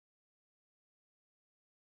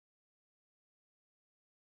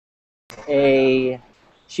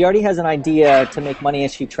she already has an idea to make money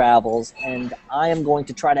as she travels, and I am going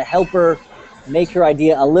to try to help her make her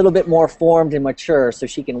idea a little bit more formed and mature so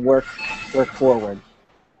she can work forward.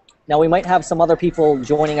 Now, we might have some other people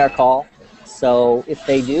joining our call, so if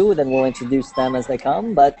they do, then we'll introduce them as they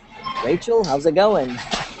come. But Rachel, how's it going?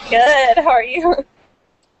 Good. How are you?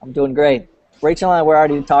 I'm doing great. Rachel and I were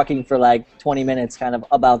already talking for like 20 minutes kind of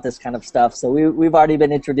about this kind of stuff, so we've already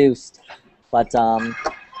been introduced. But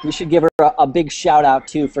we should give her a big shout out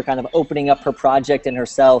too for kind of opening up her project and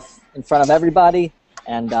herself in front of everybody,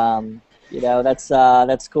 and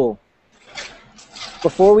that's cool.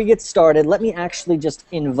 Before we get started, let me actually just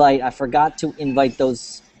invite, I forgot to invite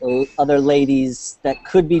those other ladies that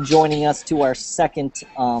could be joining us to our second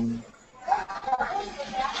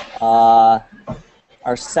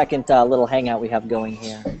little hangout we have going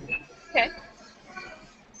here. Okay.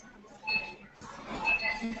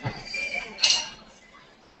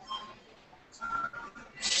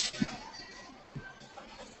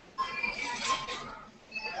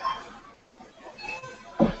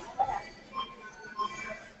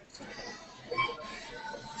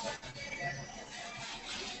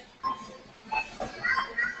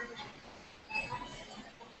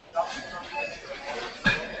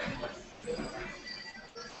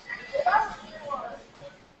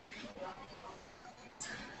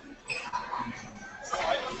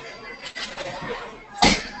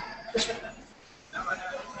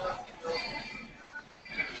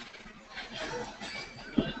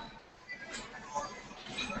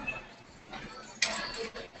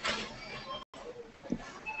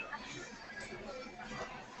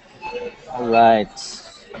 All right.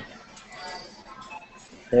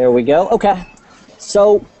 There we go. Okay.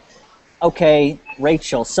 So,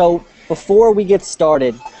 Rachel. So before we get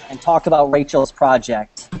started and talk about Rachel's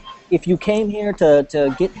project, if you came here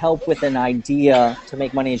to get help with an idea to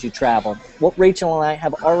make money as you travel, what Rachel and I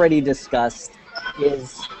have already discussed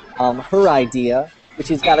is her idea, which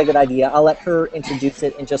she's got a good idea. I'll let her introduce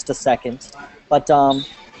it in just a second. But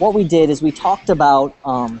what we did is we talked about,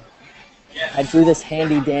 I drew this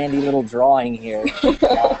handy-dandy little drawing here.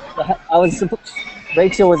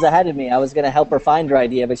 Rachel was ahead of me. I was going to help her find her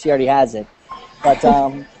idea, but she already has it. But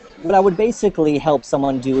what I would basically help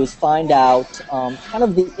someone do is find out kind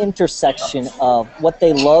of the intersection of what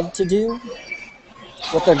they love to do,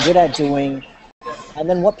 what they're good at doing, and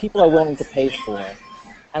then what people are willing to pay for.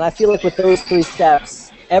 And I feel like with those three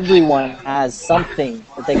steps, everyone has something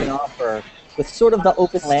that they can offer with sort of the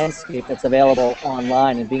open landscape that's available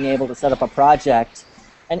online and being able to set up a project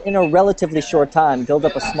and in a relatively short time build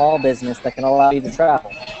up a small business that can allow you to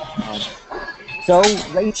travel. So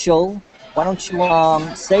Rachel, why don't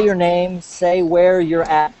you say your name, say where you're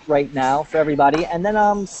at right now for everybody, and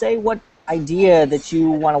then say what idea that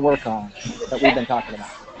you want to work on that we've been talking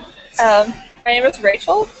about. My name is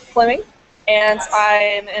Rachel Fleming, and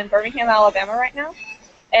I'm in Birmingham, Alabama right now.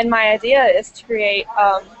 And my idea is to create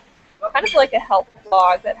kind of like a health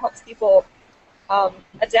blog that helps people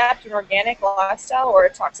adapt an organic lifestyle or a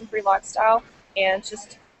toxin-free lifestyle and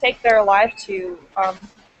just take their life to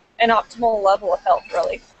an optimal level of health,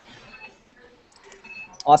 really.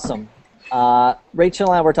 Awesome. Rachel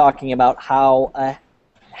and I were talking about how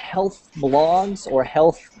health blogs or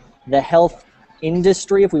the health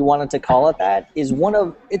industry, if we wanted to call it that, is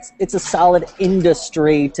it's a solid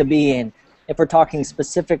industry to be in. If we're talking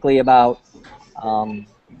specifically about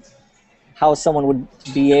how someone would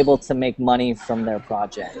be able to make money from their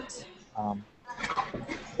project.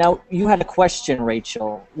 Now, you had a question,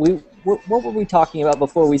 Rachel. What were we talking about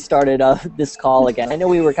before we started this call again? I know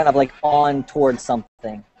we were kind of like on towards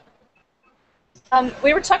something.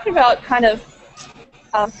 We were talking about kind of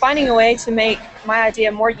finding a way to make my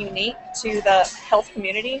idea more unique to the health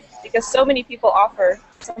community, because so many people offer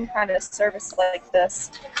some kind of service like this.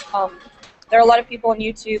 There are a lot of people on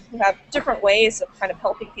YouTube who have different ways of kind of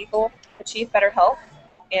helping people achieve better health,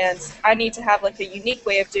 and I need to have like a unique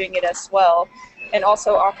way of doing it as well, and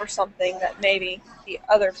also offer something that maybe the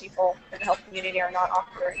other people in the health community are not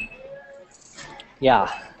offering.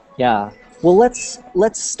 Yeah. Well, let's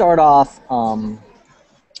start off.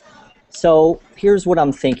 So here's what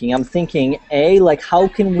I'm thinking. I'm thinking, like, how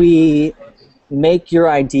can we make your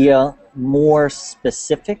idea more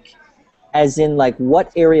specific? As in, like, what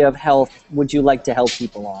area of health would you like to help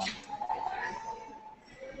people on?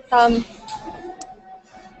 I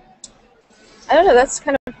don't know, that's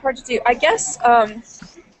kind of hard to do. I guess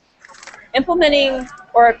implementing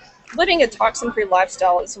or living a toxin-free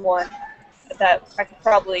lifestyle is one that I could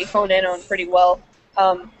probably hone in on pretty well.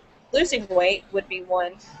 Losing weight would be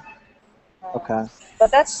one. Okay.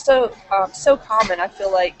 But that's so common, I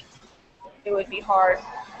feel like it would be hard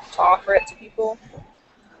to offer it to people.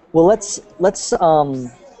 Well, let's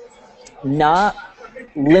not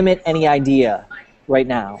limit any idea right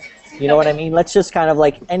now. You know what I mean? Let's just kind of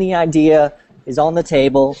like any idea is on the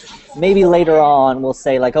table. Maybe later on we'll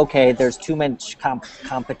say like, okay, there's too much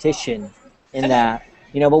competition in that,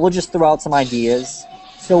 but we'll just throw out some ideas.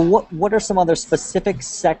 So what are some other specific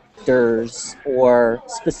sectors or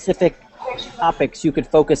specific topics you could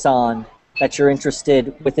focus on that you're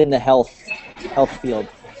interested within the health field?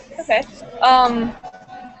 Okay.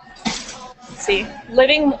 Let's see.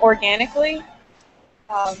 Living organically.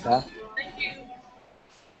 Okay.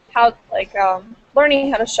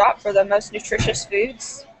 Learning how to shop for the most nutritious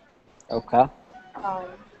foods. Okay. How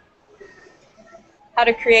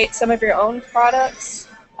to create some of your own products,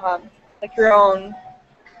 like your own,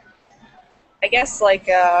 I guess, like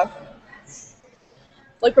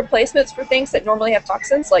replacements for things that normally have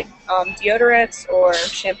toxins, like deodorants or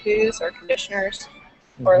shampoos or conditioners,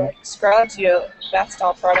 or like scrubs, bath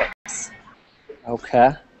style products.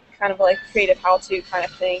 Okay. Kind of like creative how-to kind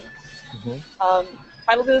of thing.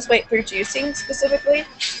 How to lose weight through juicing specifically.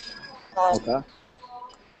 Okay.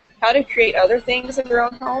 How to create other things in your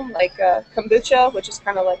own home, like kombucha, which is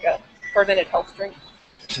kind of like a fermented health drink.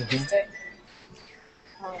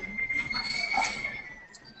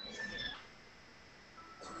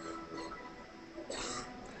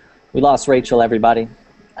 We lost Rachel, everybody.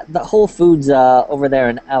 The Whole Foods over there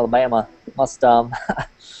in Alabama must have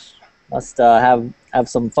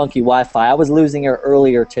some funky Wi-Fi. I was losing her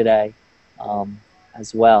earlier today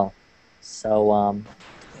as well. So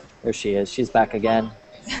there she is. She's back again.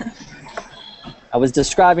 I was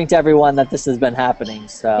describing to everyone that this has been happening,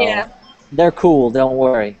 so yeah. They're cool. Don't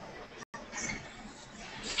worry.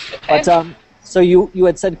 Okay. But so you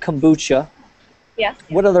had said kombucha. Yeah.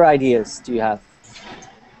 What other ideas do you have?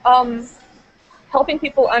 Helping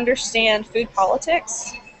people understand food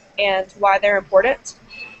politics and why they're important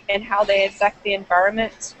and how they affect the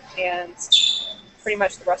environment and pretty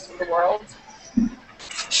much the rest of the world.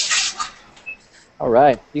 All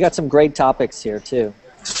right, you got some great topics here too.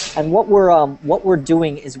 And what we're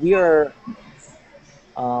doing is what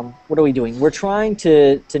are we doing? We're trying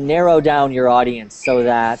to narrow down your audience so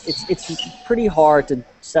that it's pretty hard to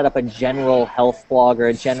set up a general health blog or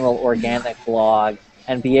a general organic blog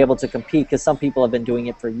and be able to compete, because some people have been doing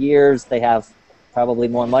it for years. They have probably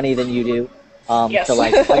more money than you do Yes. to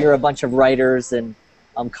like hire a bunch of writers and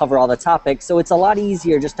cover all the topics. So it's a lot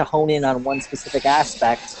easier just to hone in on one specific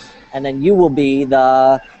aspect, and then you will be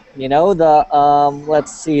the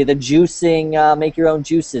let's see, the juicing, make your own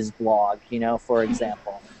juices blog, for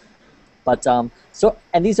example. But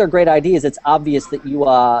and these are great ideas. It's obvious that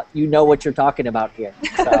you know what you're talking about here.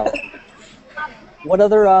 So what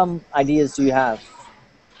other ideas do you have?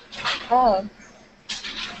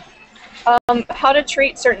 How to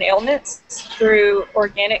treat certain ailments through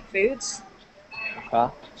organic foods,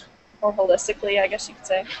 Okay. or holistically, I guess you could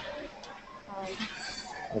say.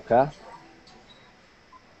 Okay.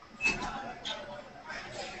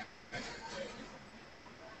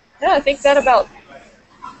 Yeah, I think that about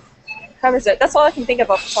covers it. That's all I can think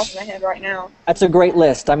of off the top of my head right now. That's a great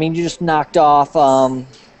list. I mean, you just knocked off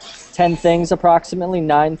 10 things approximately,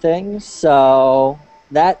 9 things. So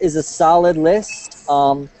that is a solid list.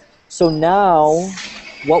 So now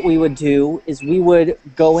what we would do is we would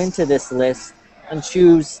go into this list and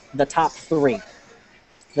choose the top 3.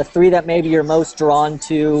 The 3 that maybe you're most drawn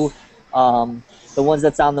to, the ones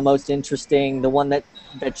that sound the most interesting, the one that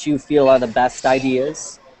you feel are the best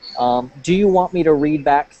ideas. Do you want me to read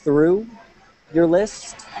back through your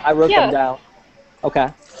list? I wrote them down. Okay.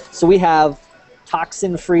 So we have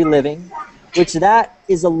toxin-free living, which that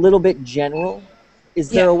is a little bit general. Is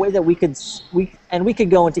there a way that we could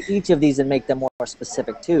go into each of these and make them more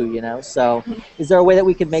specific too, So is there a way that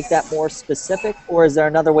we could make that more specific, or is there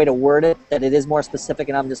another way to word it that it is more specific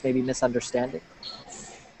and I'm just maybe misunderstanding?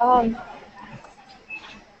 I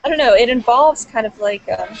don't know. It involves kind of like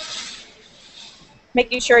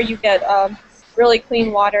making sure you get really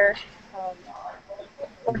clean water,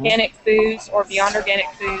 organic foods or beyond organic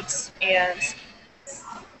foods, and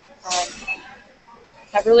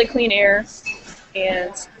have really clean air,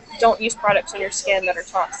 and don't use products on your skin that are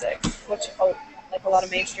toxic, which like a lot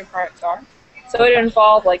of mainstream products are. So it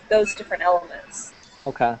involves like those different elements.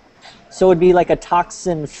 Okay. So it'd be like a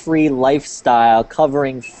toxin-free lifestyle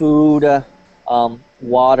covering food,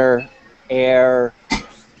 water, air,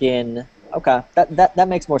 skin. Okay, that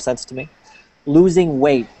makes more sense to me. Losing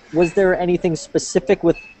weight. Was there anything specific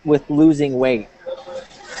with losing weight?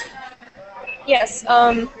 Yes.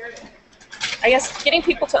 I guess getting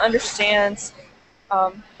people to understand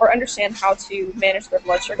how to manage their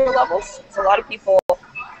blood sugar levels. So a lot of people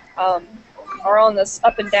um, are on this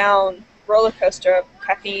up and down roller coaster of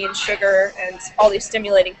caffeine, sugar, and all these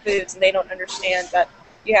stimulating foods, and they don't understand that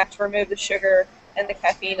you have to remove the sugar and the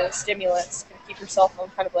caffeine and the stimulants and keep yourself on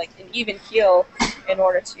kind of like an even keel in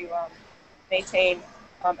order to maintain,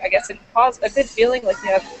 I guess, a good feeling like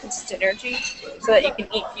you have consistent energy so that you can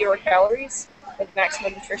eat fewer calories with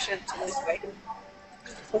maximum nutrition to lose weight.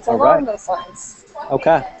 So it's along those lines.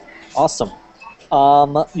 Okay, awesome.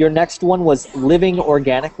 Your next one was living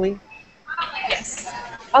organically. Yes.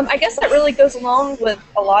 I guess that really goes along with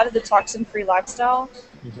a lot of the toxin-free lifestyle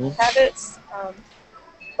habits,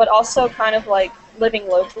 but also kind of like living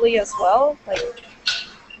locally as well, like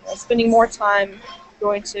spending more time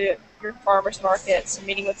going to your farmers markets,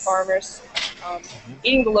 meeting with farmers,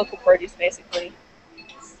 eating the local produce basically,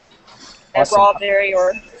 and raw dairy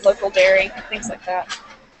or local dairy, things like that.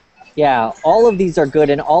 Yeah, all of these are good,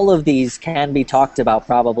 and all of these can be talked about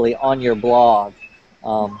probably on your blog.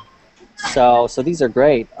 So these are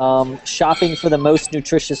great. Shopping for the most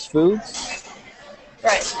nutritious foods.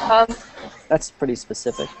 Right. That's pretty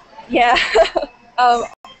specific. Yeah.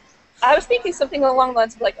 I was thinking something along the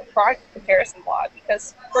lines of like a product comparison blog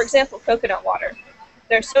because, for example, coconut water.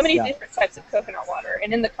 There's so many different types of coconut water,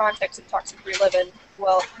 and in the context of toxin-free living,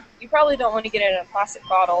 well, you probably don't want to get it in a plastic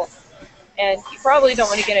bottle, and you probably don't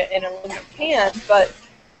want to get it in an aluminum can, but,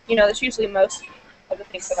 you know, that's usually most of the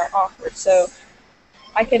things that are offered. So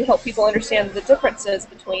I can help people understand the differences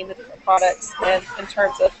between the different products and in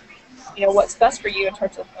terms of, you know, what's best for you in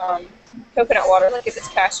terms of coconut water, like if it's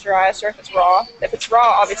pasteurized or if it's raw. If it's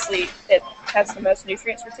raw, obviously it has the most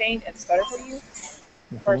nutrients retained and it's better for you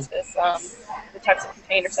versus the types of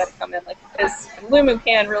containers that come in. Like, is an aluminum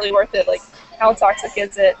can really worth it? Like, how toxic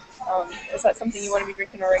is it? Is that something you want to be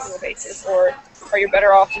drinking on a regular basis, or are you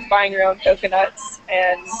better off just buying your own coconuts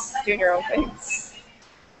and doing your own things?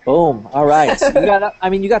 Boom. All right.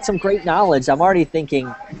 You got some great knowledge. I'm already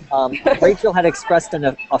thinking, Rachel had expressed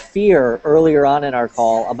a fear earlier on in our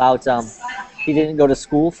call about she didn't go to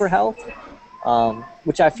school for health,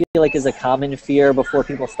 which I feel like is a common fear before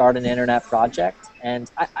people start an internet project.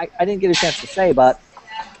 And I didn't get a chance to say, but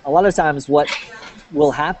a lot of times what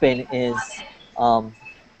will happen is,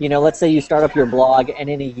 let's say you start up your blog and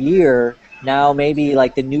in a year, now maybe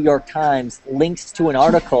like the New York Times links to an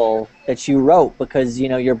article that you wrote because,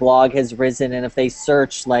 your blog has risen, and if they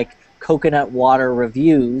search like coconut water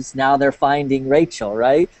reviews, now they're finding Rachel,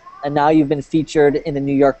 right? And now you've been featured in the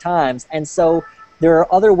New York Times. And so there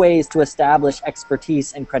are other ways to establish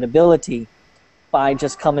expertise and credibility by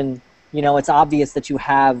just coming, it's obvious that you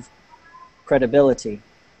have credibility.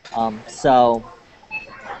 So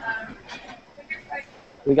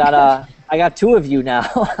I got two of you now.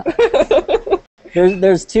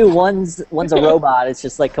 There's two. One's a robot. It's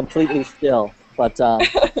just like completely still. But did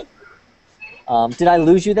I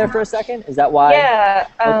lose you there for a second? Is that why? Yeah.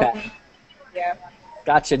 Okay. Yeah.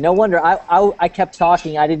 Gotcha. No wonder. I kept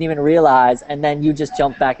talking. I didn't even realize, and then you just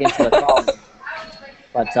jumped back into the call.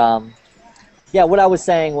 But yeah, what I was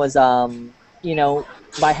saying was,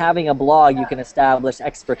 by having a blog, you can establish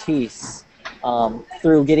expertise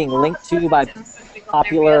through getting linked to by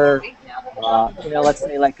popular. Let's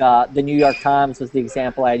say like the New York Times was the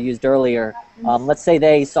example I had used earlier. Let's say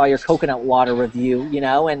they saw your coconut water review,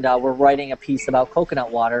 and we're writing a piece about coconut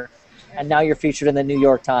water, and now you're featured in the New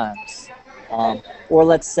York Times. Or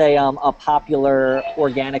let's say a popular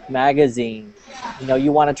organic magazine,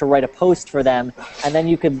 you wanted to write a post for them, and then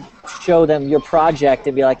you could show them your project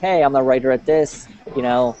and be like, hey, I'm the writer at this,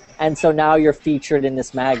 and so now you're featured in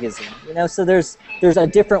this magazine. So there's a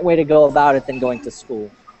different way to go about it than going to school.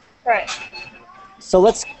 Right. So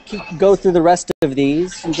let's go through the rest of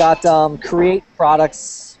these. You got create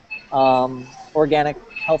products, organic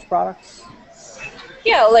health products.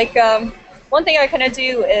 Yeah, like one thing I kind of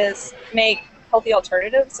do is make healthy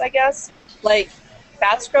alternatives, I guess. Like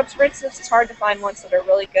bath scrubs, for instance, it's hard to find ones that are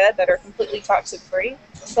really good, that are completely toxin-free.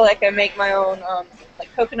 So like I make my own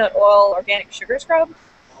like coconut oil organic sugar scrub,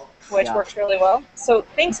 which works really well. So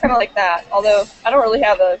things kind of like that, although I don't really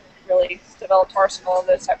have a really developed arsenal of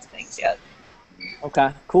those types of things yet.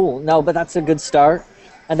 Okay, cool. No, but that's a good start.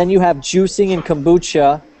 And then you have juicing and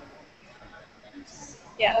kombucha.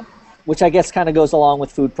 Yeah. Which I guess kind of goes along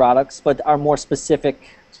with food products, but are more specific.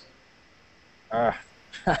 We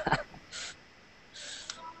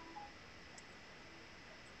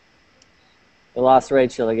lost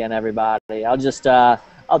Rachel again, everybody. I'll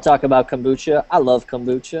talk about kombucha. I love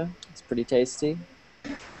kombucha. It's pretty tasty.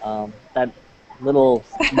 That little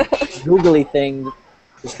googly thing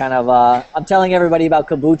is kind of, I'm telling everybody about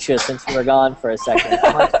kombucha since we were gone for a second.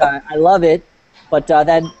 I love it. But that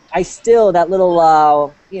that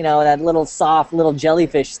little that little soft little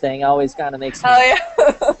jellyfish thing always kind of makes me. Oh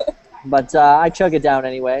yeah. But I chug it down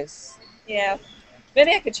anyways. Yeah.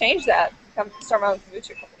 Maybe I could change that. Come start my own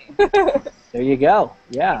kombucha company. There you go.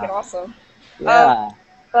 Make it Yeah. awesome. Yeah.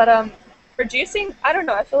 But for juicing, I don't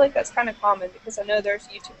know. I feel like that's kind of common because I know there's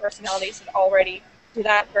YouTube personalities that already do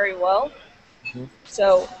that very well. Mhm.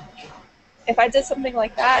 So if I did something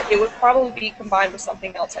like that, it would probably be combined with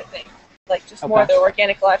something else, I think. Like just more of Okay. the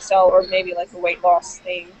organic lifestyle or maybe like a weight loss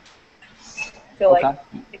thing. I feel like Okay.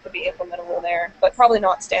 it could be implementable there, but probably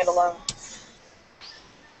not standalone.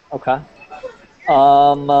 Okay.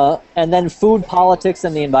 And then food politics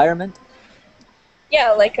and the environment.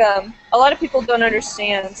 Yeah, like a lot of people don't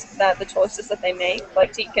understand that the choices that they make,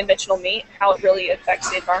 like to eat conventional meat, how it really affects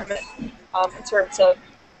the environment in terms of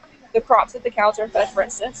the crops that the cows are fed, for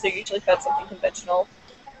instance. They're usually fed something conventional,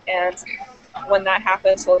 and when that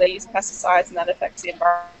happens, well, they use pesticides, and that affects the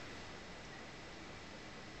environment.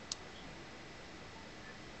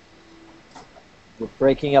 We're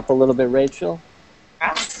breaking up a little bit, Rachel.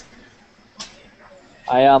 Grass.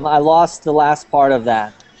 I lost the last part of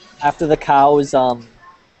that. After the cows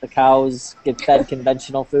get fed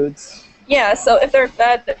conventional foods. Yeah, so if they're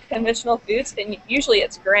fed conventional foods, and usually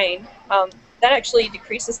it's grain, that actually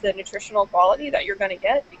decreases the nutritional quality that you're going to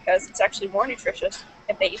get because it's actually more nutritious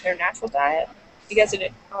if they eat their natural diet because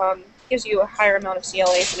it gives you a higher amount of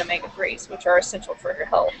CLAs and omega-3s, which are essential for your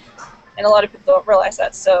health. And a lot of people don't realize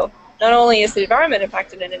that. So not only is the environment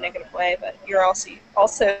impacted in a negative way, but you're also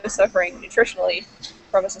suffering nutritionally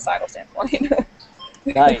from a societal standpoint.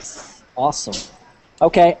 Nice. Awesome.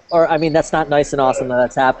 Okay. Or I mean, that's not nice and awesome that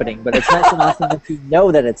that's happening, but it's nice and awesome that you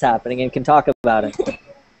know that it's happening and can talk about it.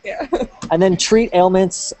 Yeah. And then treat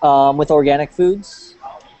ailments with organic foods.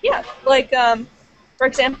 Yeah, like for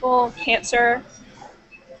example, cancer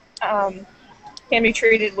can be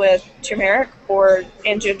treated with turmeric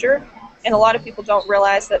and ginger, and a lot of people don't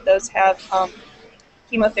realize that those have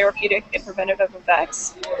chemotherapeutic and preventative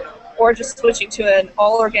effects. Or just switching to an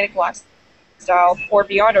all organic lifestyle or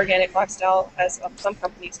beyond organic lifestyle, as some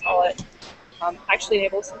companies call it, actually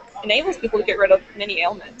enables people to get rid of many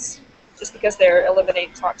ailments just because they're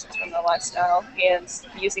eliminating toxins from their lifestyle and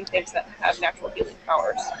using things that have natural healing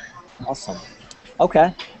powers. Awesome.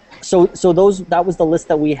 Okay. So that was the list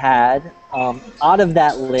that we had. Out of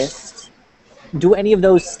that list, do any of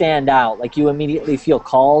those stand out? Like you immediately feel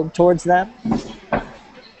called towards them?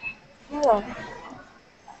 Oh,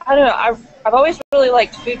 I don't know. I've always really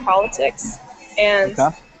liked food politics and Okay.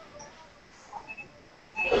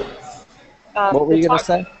 What were you going to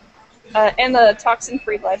say? And the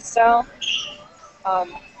toxin-free lifestyle.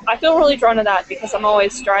 I feel really drawn to that because I'm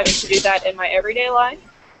always striving to do that in my everyday life,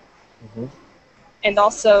 hmm and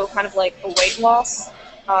also kind of like a weight loss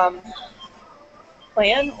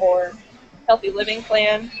plan or healthy living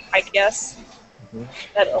plan, I guess, hmm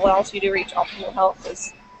that allows you to reach optimal health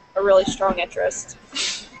is a really strong interest.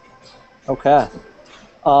 Okay.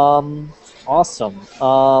 Awesome.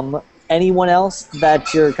 Anyone else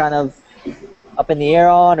that you're kind of up in the air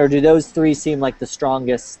on, or do those three seem like the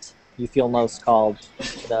strongest? You feel most called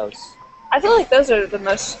to those? I feel like those are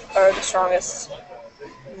the strongest.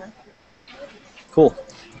 Yeah. Cool.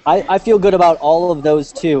 I feel good about all of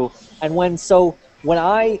those too. And when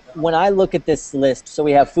I look at this list, so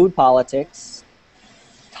we have food politics,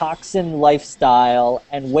 toxin lifestyle,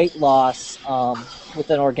 and weight loss with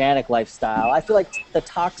an organic lifestyle. I feel like the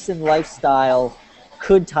toxin lifestyle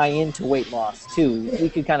could tie into weight loss too. We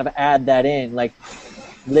could kind of add that in, like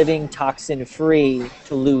living toxin free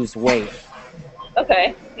to lose weight.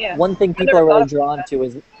 Okay. Yeah. One thing I've people never are really thought about drawn that.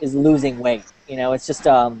 to is losing weight. You know, it's just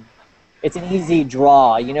it's an easy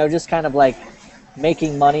draw. You know, just kind of like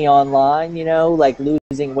making money online. You know, like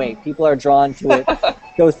losing weight. People are drawn to it.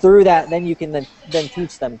 Go through that, then you can then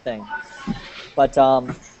teach them things. But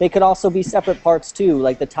they could also be separate parts too.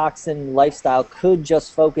 Like the toxin lifestyle could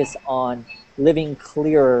just focus on living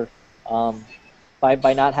clearer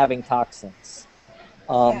by not having toxins.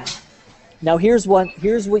 Yeah. Now here's what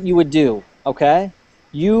you would do. Okay,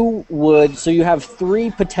 you have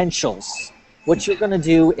three potentials. What you're gonna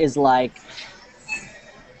do is like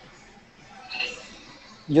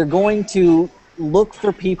you're going to look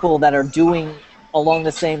for people that are doing along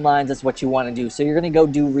the same lines as what you want to do. So you're going to go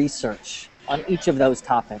do research on each of those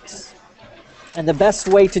topics. And the best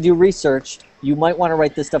way to do research, you might want to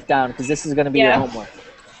write this stuff down because this is going to be your homework,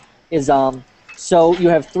 is so you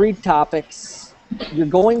have three topics. You're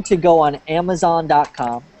going to go on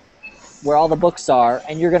Amazon.com where all the books are,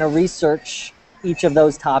 and you're going to research each of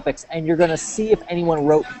those topics, and you're going to see if anyone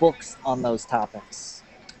wrote books on those topics.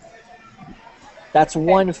 That's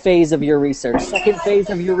one phase of your research. Second phase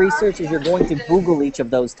of your research is you're going to Google each of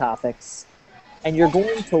those topics, and you're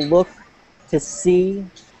going to look to see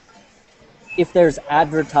if there's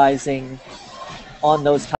advertising on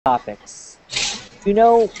those topics. You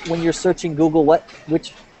know, when you're searching Google,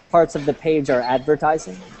 which parts of the page are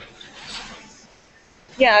advertising?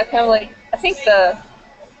 Yeah, kind of like, I think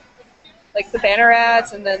the banner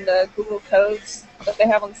ads and then the Google codes that they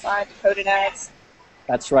have on the side, the coded ads.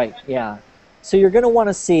 That's right, yeah. So you're going to want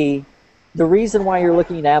to see, the reason why you're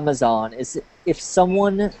looking at Amazon is if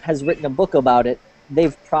someone has written a book about it,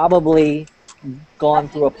 they've probably gone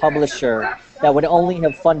through a publisher that would only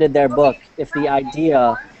have funded their book if the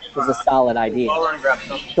idea was a solid idea.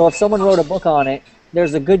 So if someone wrote a book on it,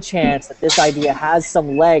 there's a good chance that this idea has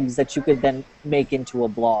some legs that you could then make into a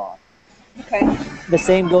blog. Okay. The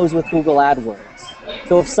same goes with Google AdWords.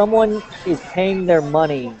 So if someone is paying their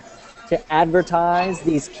money to advertise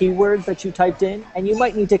these keywords that you typed in, and you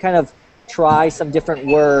might need to kind of try some different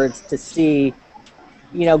words to see,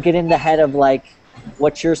 you know, get in the head of like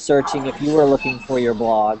what you're searching if you were looking for your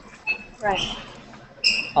blog. Right.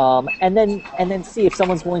 And then see if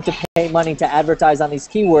someone's willing to pay money to advertise on these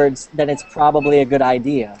keywords, then it's probably a good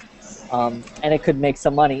idea. And it could make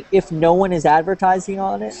some money. If no one is advertising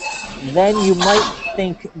on it, then you might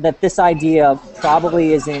think that this idea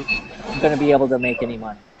probably isn't going to be able to make any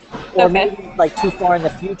money. Or maybe like too far in the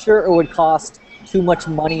future, or would cost too much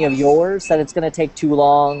money of yours that it's going to take too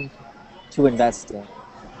long to invest in.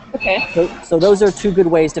 Okay. So those are two good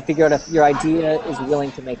ways to figure out if your idea is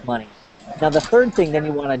willing to make money. Now the third thing then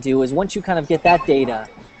you want to do is, once you kind of get that data,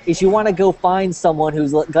 is you want to go find someone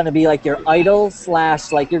who's going to be like your idol /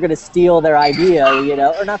 like you're going to steal their idea, you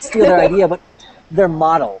know, or not steal their idea, but their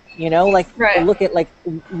model, you know, like look at like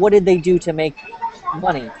what did they do to make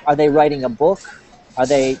money? Are they writing a book?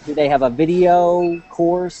 Do they have a video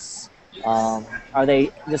course? Are they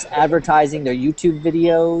just advertising their YouTube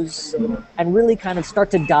videos? And really kind of start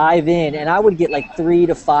to dive in. And I would get like 3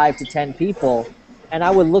 to 5 to 10 people, and I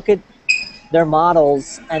would look at their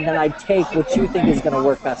models, and then I'd take what you think is going to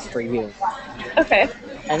work best for you. Okay.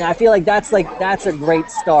 And I feel like that's a great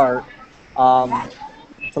start to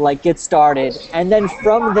like get started. And then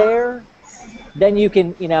from there, then you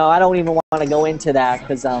can, you know, I don't even want to go into that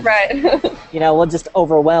because right. you know, we'll just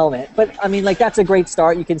overwhelm it. But I mean, like, that's a great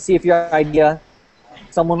start. You can see if your idea,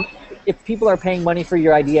 if people are paying money for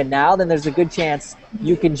your idea now, then there's a good chance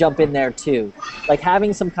you can jump in there too. Like,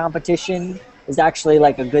 having some competition is actually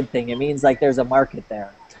like a good thing. It means like there's a market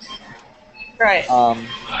there. Right.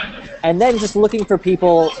 And then just looking for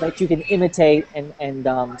people that you can imitate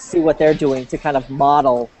and see what they're doing to kind of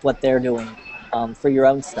model what they're doing for your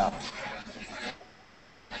own stuff.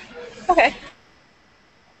 Okay.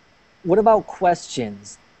 What about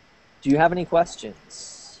questions? Do you have any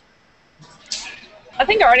questions? I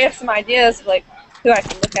think I already have some ideas of like who I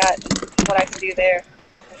can look at, what I can do there.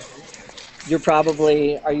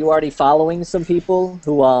 Are you already following some people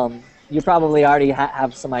who, you probably already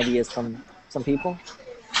have some ideas from some people?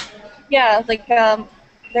 Yeah, like there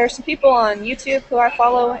are some people on YouTube who I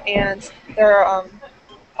follow, and there are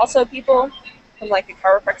also people from like a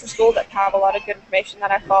chiropractor school that have a lot of good information that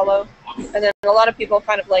I follow, and then a lot of people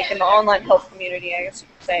kind of like in the online health community, I guess you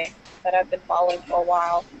could say, that I've been following for a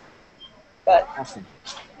while. But Awesome.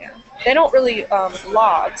 yeah, they don't really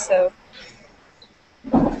blog, so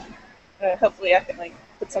hopefully I can like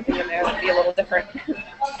put something in there that'd be a little different.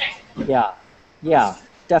 Yeah,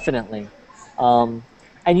 definitely.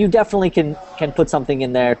 And you definitely can put something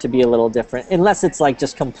in there to be a little different, unless it's like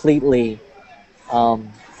just completely,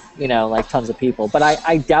 you know, like tons of people. But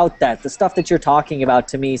I doubt that. The stuff that you're talking about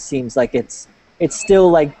to me seems like it's still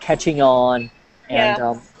like catching on,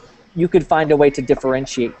 and you could find a way to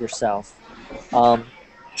differentiate yourself.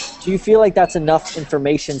 Do you feel like that's enough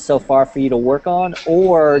information so far for you to work on,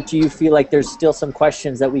 or do you feel like there's still some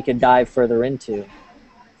questions that we could dive further into?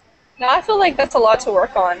 No, I feel like that's a lot to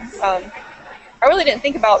work on. I really didn't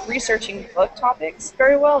think about researching book topics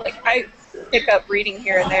very well. Like, I pick up reading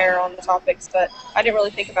here and there on the topics, but I didn't really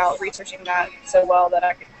think about researching that so well that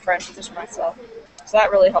I could try and position myself. So that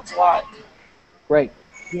really helps a lot. Great.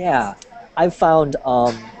 Yeah. I've found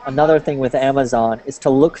another thing with Amazon is to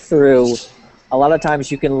look through. A lot of times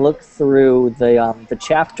you can look through the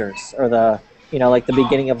chapters, or like the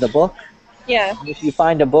beginning of the book. Yeah. And if you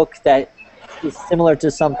find a book that is similar to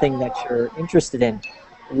something that you're interested in,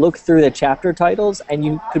 look through the chapter titles, and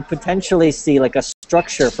you could potentially see like a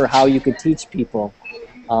structure for how you could teach people,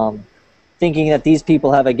 thinking that these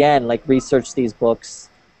people have, again, like researched these books.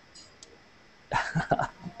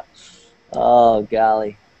 Oh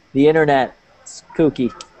golly, the internet, it's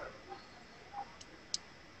kooky.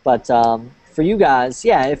 But for you guys,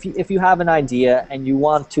 yeah, if you have an idea and you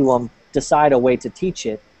want to decide a way to teach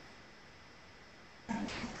it,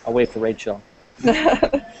 I'll wait for Rachel. There we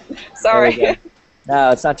go. Sorry.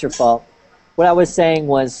 No, it's not your fault. What I was saying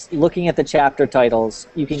was, looking at the chapter titles,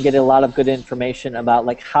 you can get a lot of good information about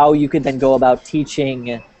like how you could then go about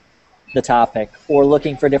teaching the topic, or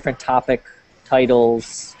looking for different topic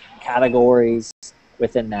titles, categories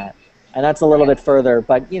within that. And that's a little bit further,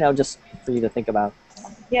 but just for you to think about.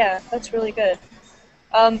 Yeah, that's really good.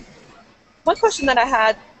 One question that I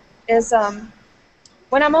had is,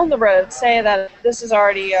 when I'm on the road, say that this is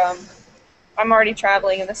already, I'm already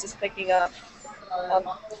traveling and this is picking up. Um,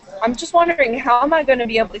 I'm just wondering, how am I going to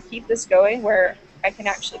be able to keep this going where I can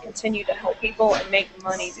actually continue to help people and make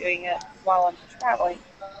money doing it while I'm traveling?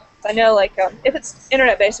 I know, like, if it's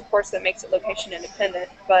internet-based, of course, that makes it location independent,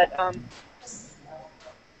 but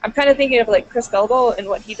I'm kind of thinking of, like, Chris Belbo and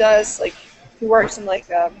what he does. Like, he works in, like,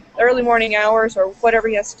 early morning hours or whatever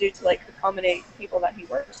he has to do to, like, accommodate people that he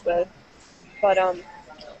works with. But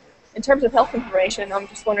in terms of health information, I'm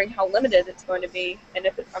just wondering how limited it's going to be, and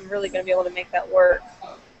if I'm really going to be able to make that work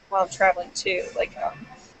while I'm traveling too. Like,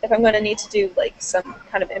 if I'm going to need to do like some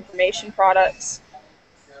kind of information products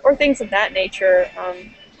or things of that nature.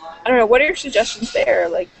 I don't know. What are your suggestions there?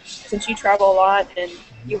 Like, since you travel a lot and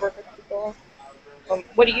you work with people,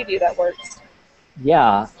 what do you do that works?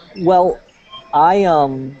 Yeah. Well,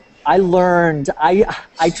 I learned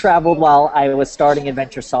I traveled while I was starting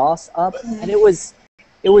Adventure Sauce up, and it was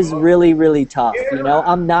really, really tough.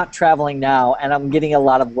 I'm not traveling now, and I'm getting a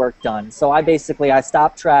lot of work done. So I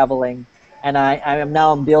stopped traveling, and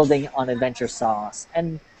I'm building on Adventure Sauce.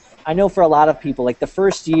 And I know for a lot of people, like the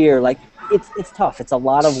first year, like it's tough. It's a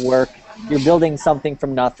lot of work. You're building something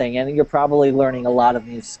from nothing, and you're probably learning a lot of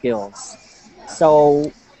new skills.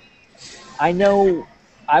 So I know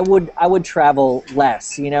I would travel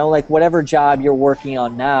less. Like whatever job you're working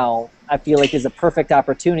on now, I feel like is a perfect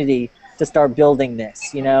opportunity to start building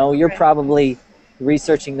this. You're Right. probably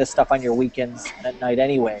researching this stuff on your weekends at night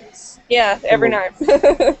anyways. Yeah, every night.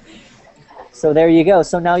 So there you go.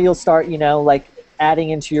 So now you'll start, like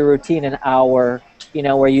adding into your routine an hour,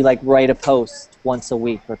 where you like write a post once a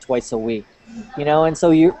week or twice a week. And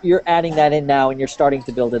so you're adding that in now and you're starting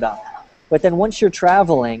to build it up. But then once you're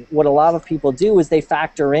traveling, what a lot of people do is they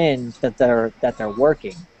factor in that they're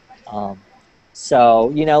working. So,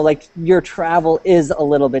 like your travel is a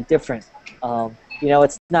little bit different.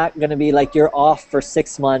 It's not going to be like you're off for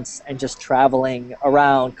 6 months and just traveling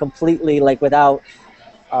around completely like without,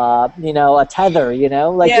 a tether,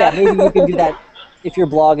 like, yeah, maybe you can do that if your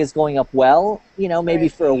blog is going up well, maybe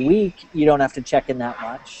for a week, you don't have to check in that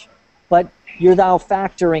much. But you're now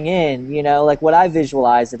factoring in, like what I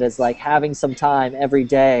visualize it as like having some time every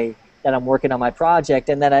day that I'm working on my project,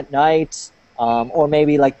 and then at night, or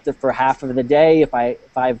maybe like for half of the day, if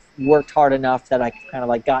I've worked hard enough that I kind of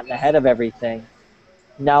like gotten ahead of everything,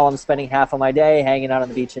 now I'm spending half of my day hanging out on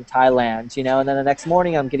the beach in Thailand, and then the next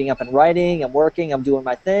morning I'm getting up and writing, I'm working, I'm doing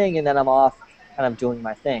my thing, and then I'm off and I'm doing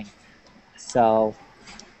my thing. So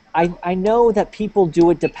I know that people do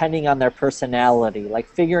it depending on their personality, like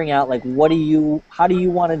figuring out like how do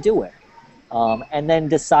you want to do it, and then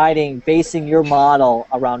basing your model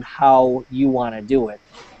around how you want to do it.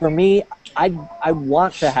 For me, I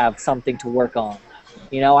want to have something to work on.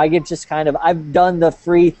 I get just kind of I've done the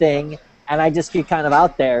free thing, and I just get kind of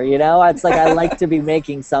out there. It's like I like to be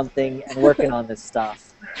making something and working on this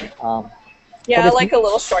stuff. Yeah, I like a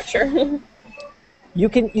little structure. You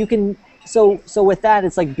can so with that,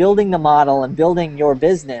 it's like building the model and building your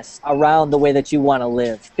business around the way that you want to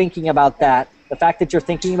live, thinking about that. The fact that you're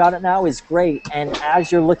thinking about it now is great, and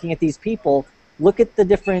as you're looking at these people, look at the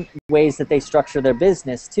different ways that they structure their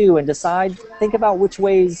business too, and think about which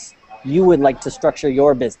ways you would like to structure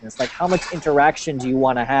your business. Like, how much interaction do you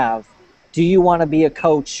want to have? Do you want to be a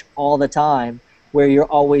coach all the time where you're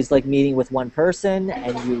always like meeting with one person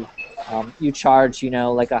and you charge,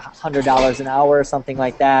 like $100 an hour or something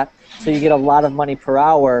like that. So you get a lot of money per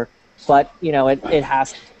hour, but it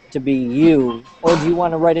has to be you. Or do you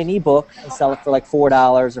want to write an ebook and sell it for like $4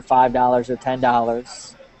 or $5 or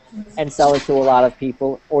 $10 and sell it to a lot of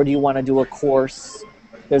people? Or do you want to do a course?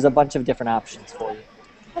 There's a bunch of different options for you.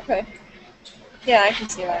 Okay. Yeah, I can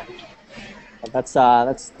see that.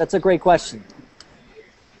 That's a great question.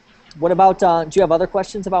 What about, do you have other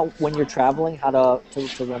questions about when you're traveling, how to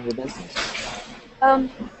run your business?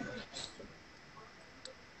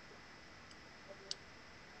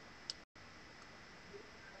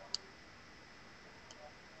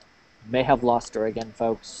 May have lost her again,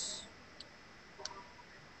 folks.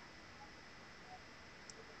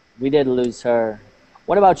 We did lose her.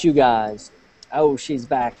 What about you guys? Oh, she's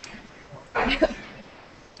back.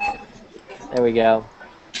 There we go.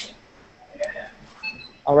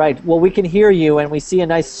 All right. Well, we can hear you, and we see a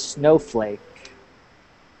nice snowflake.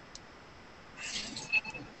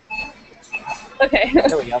 Okay.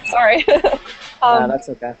 There we go. Sorry. No, that's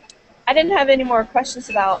okay. I didn't have any more questions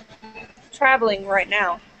about traveling right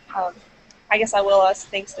now. I guess I will as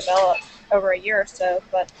things develop over a year or so.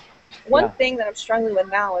 But one thing that I'm struggling with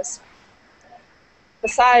now is,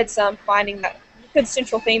 besides finding that good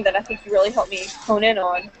central theme that I think you really helped me hone in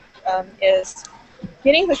on, is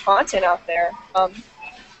getting the content out there.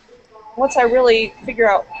 Once I really figure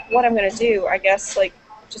out what I'm going to do, I guess, like,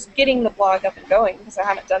 just getting the blog up and going, because I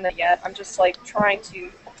haven't done that yet. I'm just, like, trying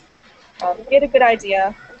to get a good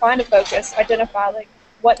idea, find a focus, identify, like,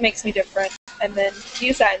 what makes me different, and then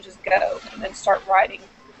use that and just go, and then start writing,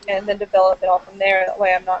 and then develop it all from there. That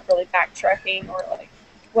way I'm not really backtracking or, like,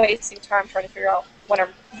 wasting time trying to figure out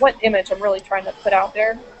what image I'm really trying to put out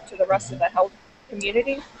there to the rest of the health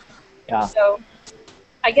community. Yeah. So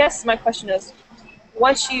I guess my question is,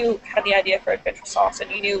 once you had the idea for Adventure Sauce and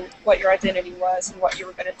you knew what your identity was and what you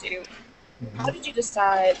were going to do, how did you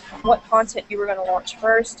decide what content you were going to launch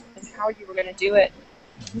first and how you were going to do it,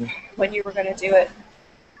 when you were going to do it?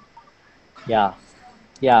 Yeah.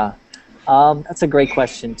 That's a great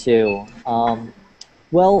question too.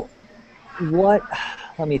 Well, let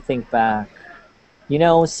me think back.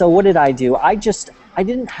 So what did I do? I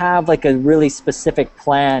didn't have like a really specific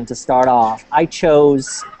plan to start off. I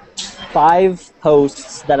chose 5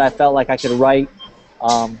 posts that I felt like I could write,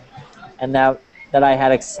 and that I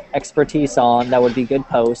had expertise on, that would be good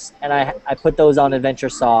posts, and I put those on Adventure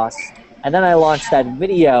Sauce, and then I launched that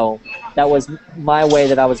video. That was my way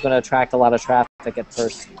that I was going to attract a lot of traffic at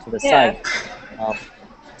first to the site.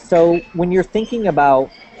 So when you're thinking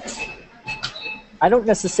about, I don't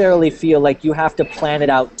necessarily feel like you have to plan it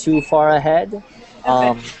out too far ahead.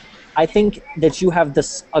 I think that you have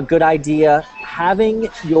a good idea. Having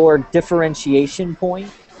your differentiation point,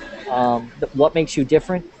 what makes you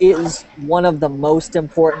different, is one of the most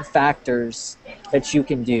important factors that you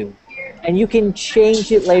can do. And you can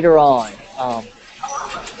change it later on.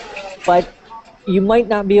 But you might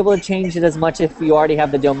not be able to change it as much if you already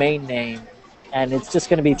have the domain name, and it's just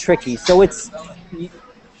going to be tricky. So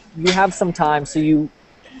you have some time, so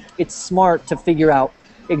it's smart to figure out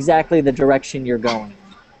exactly the direction you're going.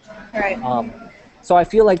 Right. So I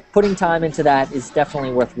feel like putting time into that is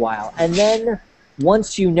definitely worthwhile. And then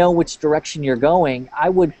once you know which direction you're going, I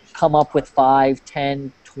would come up with 5,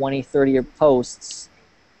 10, 20, 30 posts,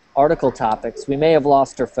 article topics. We may have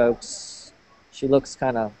lost her, folks. She looks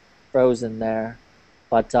kind of frozen there.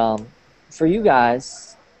 But for you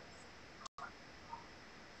guys,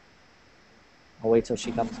 I'll wait till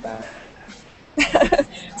she comes back.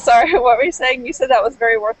 Sorry, what were you saying? You said that was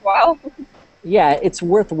very worthwhile. Yeah, it's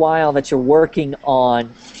worthwhile that you're working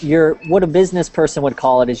on what a business person would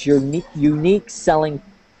call it is your unique selling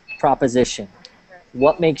proposition.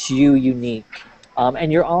 What makes you unique?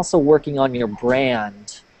 And you're also working on your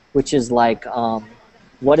brand, which is like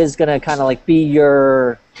what is going to kind of like be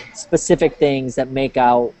your specific things that make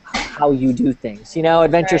out how you do things.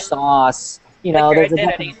 Adventure Sauce, like there's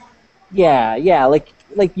identity.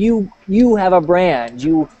 Like you have a brand.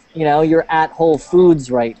 You're at Whole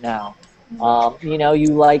Foods right now.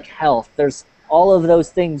 You like health. There's all of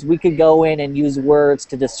those things. We could go in and use words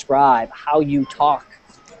to describe how you talk,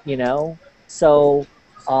 So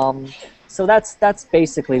that's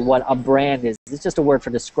basically what a brand is. It's just a word for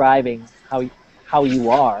describing how you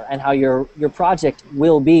are and how your project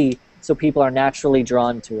will be, so people are naturally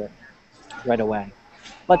drawn to it right away.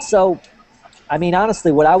 But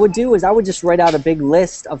honestly, what I would do is I would just write out a big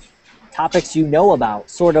list of topics about,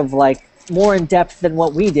 sort of like more in depth than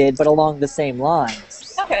what we did, but along the same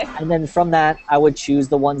lines. Okay. And then from that, I would choose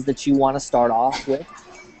the ones that you want to start off with,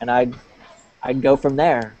 and I'd go from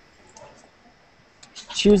there.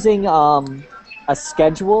 Choosing a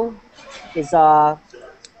schedule is a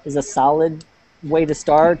solid way to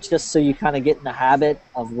start, just so you kind of get in the habit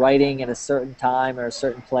of writing at a certain time or a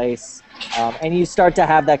certain place, and you start to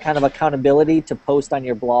have that kind of accountability to post on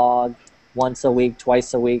your blog once a week,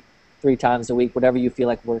 twice a week, 3 times a week, whatever you feel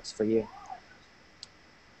like works for you.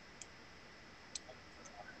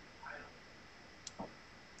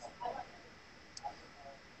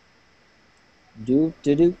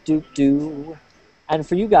 And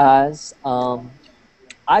for you guys,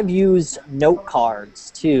 I've used note cards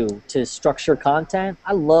too to structure content.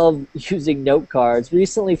 I love using note cards.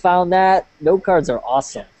 Recently found that note cards are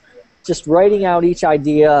awesome. Just writing out each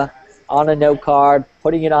idea on a note card,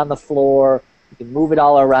 putting it on the floor. You can move it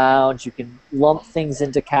all around. You can lump things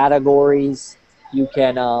into categories. You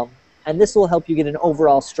can, and this will help you get an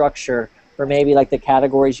overall structure for maybe like the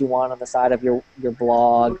categories you want on the side of your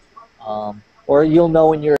blog. Or you'll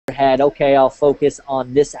know in your head, okay, I'll focus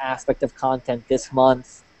on this aspect of content this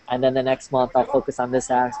month, and then the next month I'll focus on this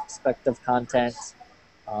aspect of content.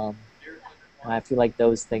 I feel like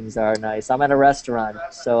those things are nice. I'm at a restaurant,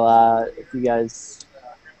 so if you guys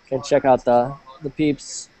can check out the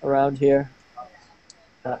peeps around here.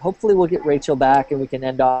 Hopefully we'll get Rachel back and we can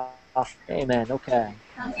end off. Amen. Okay.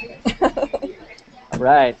 All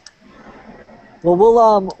right.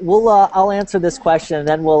 Well, I'll answer this question, and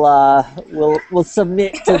then we'll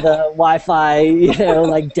submit to the Wi-Fi,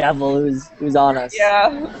 like devil who's on us. Yeah,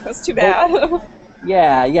 that's too bad.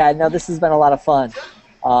 Yeah. No, this has been a lot of fun.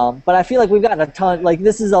 But I feel like we've gotten a ton. Like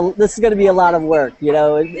this is going to be a lot of work. It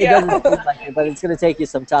doesn't seem like it, but it's going to take you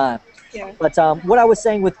some time. Yeah. But what I was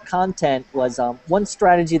saying with content was one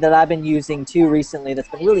strategy that I've been using too recently that's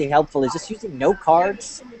been really helpful is just using note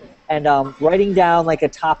cards and writing down like a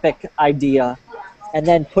topic idea, and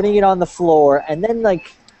then putting it on the floor, and then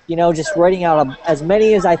just writing out as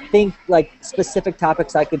many as I think like specific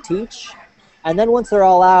topics I could teach. And then once they're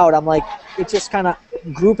all out, I'm like, it's just kind of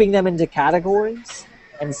grouping them into categories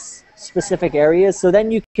and specific areas. So then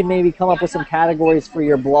you can maybe come up with some categories for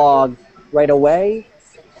your blog right away.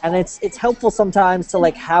 And it's helpful sometimes to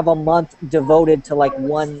like have a month devoted to like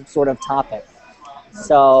one sort of topic.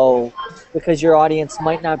 So because your audience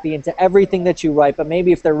might not be into everything that you write, but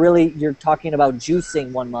maybe if you're talking about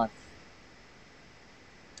juicing one month.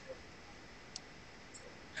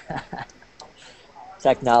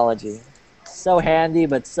 Technology. So handy,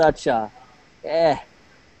 but such a,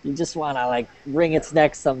 you just want to like wring its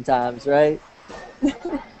neck sometimes, right?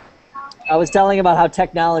 I was telling about how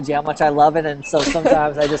technology, how much I love it, and so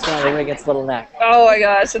sometimes I just want to wring its little neck. Oh my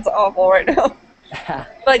gosh, it's awful right now.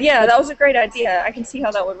 But yeah, that was a great idea. I can see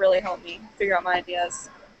how that would really help me figure out my ideas.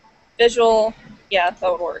 Visual, yeah,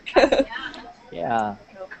 that would work. Yeah.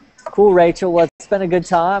 Cool, Rachel. Well, it's been a good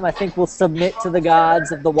time. I think we'll submit to the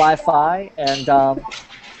gods of the Wi-Fi, and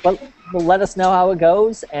but we'll let us know how it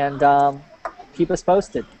goes, and keep us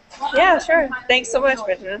posted. Yeah, sure. Thanks so much,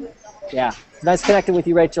 Benjamin. Yeah. Nice connecting with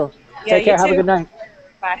you, Rachel. Yeah, Take care. you Have a too. good night.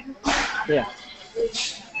 Bye. Yeah.